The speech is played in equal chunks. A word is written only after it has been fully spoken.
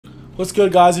What's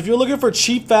good, guys? If you're looking for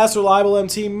cheap, fast, reliable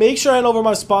MT, make sure I hand over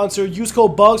my sponsor. Use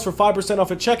code BUGS for 5% off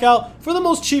at checkout for the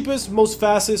most cheapest, most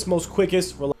fastest, most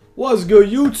quickest. What's good,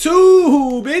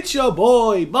 YouTube? It's your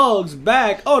boy Bugs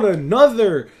back on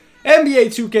another NBA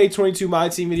 2K22 My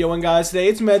Team video. And guys, today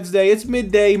it's Meds Day, it's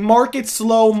midday, market's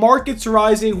slow, market's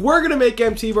rising. We're gonna make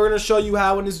MT. We're gonna show you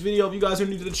how in this video. If you guys are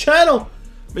new to the channel,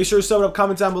 make sure to sub it up,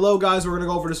 comment down below, guys. We're gonna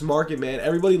go over this market, man.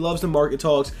 Everybody loves the market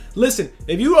talks. Listen,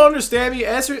 if you don't understand me,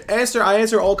 I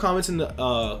answer all comments in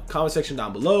the comment section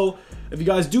down below. If you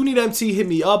guys do need MT, hit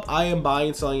me up. I am buying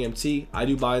and selling MT. I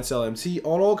do buy and sell MT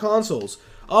on all consoles.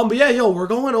 But yeah, yo, we're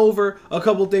going over a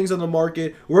couple things on the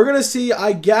market. We're gonna see.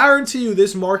 I guarantee you,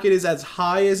 this market is as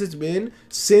high as it's been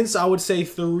since, I would say,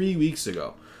 3 weeks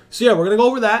ago. So yeah, we're gonna go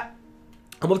over that.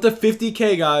 I'm up to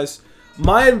 50K, guys.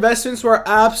 My investments were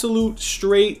absolute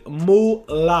straight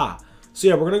moolah. So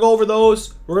yeah, we're going to go over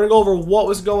those. We're going to go over what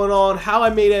was going on, how I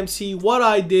made MT, what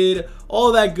I did,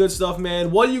 all that good stuff, man.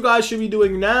 What you guys should be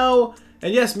doing now.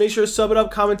 And yes, make sure to sub it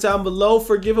up, comment down below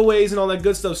for giveaways and all that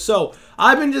good stuff. So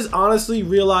I've been just honestly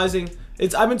realizing,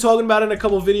 I've been talking about it in a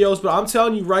couple videos, but I'm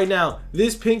telling you right now,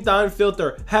 this pink diamond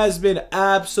filter has been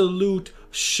absolute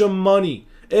shmoney.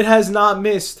 It has not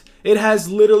missed. It has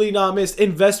literally not missed.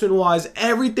 Investment-wise,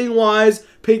 everything-wise,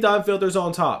 pink diamond filter's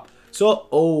on top. So,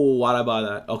 oh, why'd I buy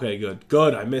that? Okay, good.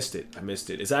 Good, I missed it. I missed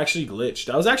it. It's actually glitched.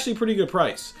 That was actually a pretty good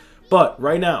price. But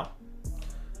right now,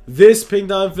 this pink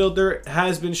diamond filter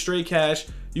has been straight cash.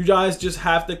 You guys just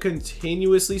have to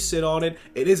continuously sit on it.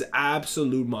 It is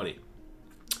absolute money.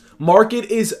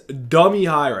 Market is dummy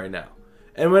high right now.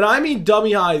 And when I mean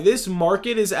dummy high, this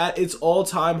market is at its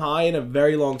all-time high in a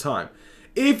very long time.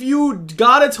 If you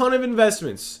got a ton of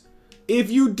investments, if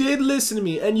you did listen to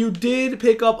me and you did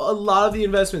pick up a lot of the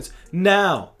investments,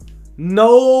 now,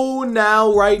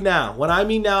 right now, when I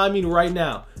mean now, I mean right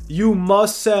now, you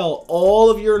must sell all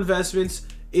of your investments.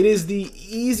 It is the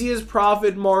easiest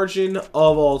profit margin of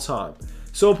all time.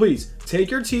 So please, take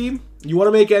your team. You want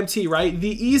to make MT, right?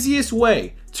 The easiest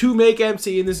way to make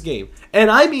MT in this game, and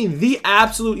I mean the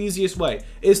absolute easiest way,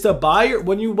 is to buy your,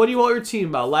 when you want your team,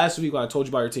 about last week when I told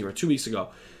you about your team, or 2 weeks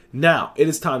ago. Now it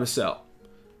is time to sell.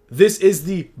 This is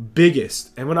the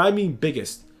biggest, and when I mean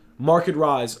biggest, market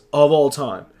rise of all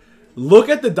time. Look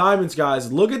at the diamonds,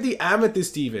 guys. Look at the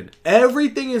amethyst even.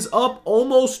 Everything is up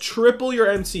almost triple your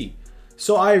MT.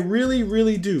 So I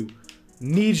really do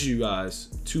need you guys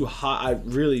to I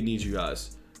really need you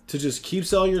guys to just keep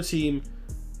selling your team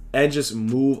and just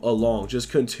move along.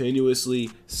 Just continuously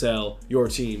sell your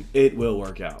team. It will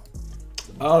work out.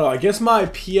 I don't know. I guess my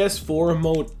PS4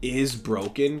 remote is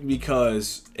broken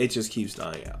because it just keeps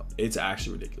dying out. It's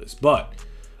actually ridiculous. But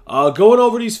going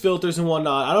over these filters and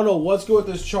whatnot, I don't know what's good with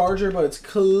this charger, but it's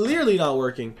clearly not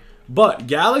working. But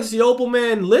Galaxy Opal,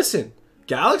 man, listen.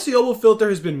 Galaxy Opal filter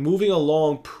has been moving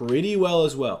along pretty well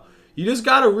as well. You just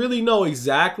got to really know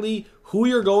exactly who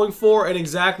you're going for and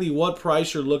exactly what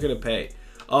price you're looking to pay.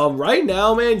 Right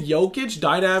now, man, Jokic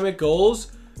dynamic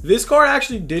goals. This card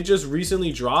actually did just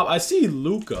recently drop. I see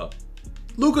Luka.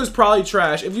 Luka's probably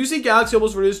trash. If you see Galaxy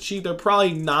Opals for this cheap, they're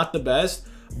probably not the best,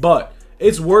 but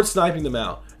it's worth sniping them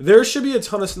out. There should be a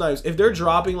ton of snipes. If they're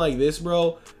dropping like this,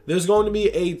 bro, there's going to be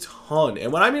a ton.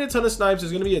 And when I mean a ton of snipes,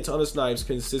 there's going to be a ton of snipes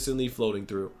consistently floating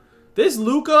through. This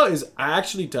Luka is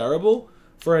actually terrible.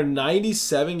 For a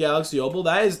 97 Galaxy Opal,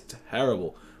 that is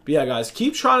terrible. But yeah, guys,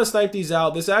 keep trying to snipe these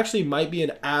out. This actually might be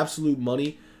an absolute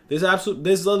money. This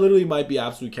literally might be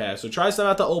absolute cash. So try to snipe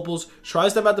out the opals, try to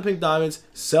snipe out the pink diamonds,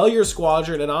 sell your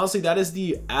squadron, and honestly, that is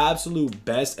the absolute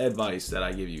best advice that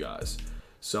I give you guys.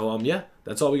 So yeah,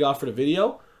 that's all we got for the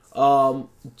video.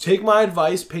 Take my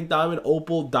advice, pink diamond,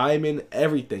 opal, diamond,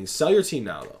 everything. Sell your team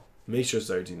now though. Make sure to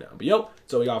sell your team now. But yo,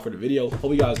 that's all we got for the video.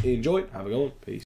 Hope you guys enjoyed. Have a good one. Peace.